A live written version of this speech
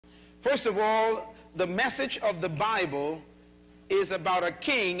First of all, the message of the Bible is about a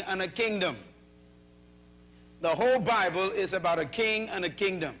king and a kingdom. The whole Bible is about a king and a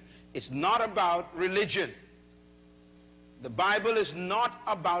kingdom. It's not about religion. The Bible is not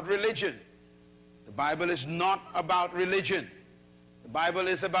about religion. The Bible is not about religion. The Bible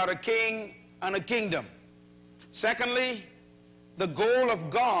is about a king and a kingdom. Secondly, the goal of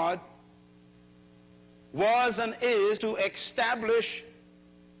God was and is to establish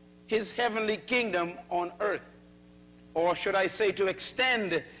his heavenly kingdom on earth. Or should I say, to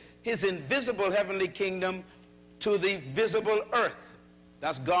extend his invisible heavenly kingdom to the visible earth.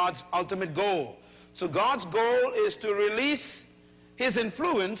 That's God's ultimate goal. So God's goal is to release his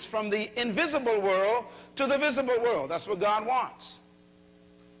influence from the invisible world to the visible world. That's what God wants.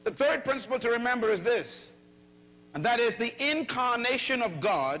 The third principle to remember is this, and that is the incarnation of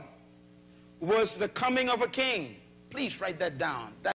God was the coming of a king. Please write that down.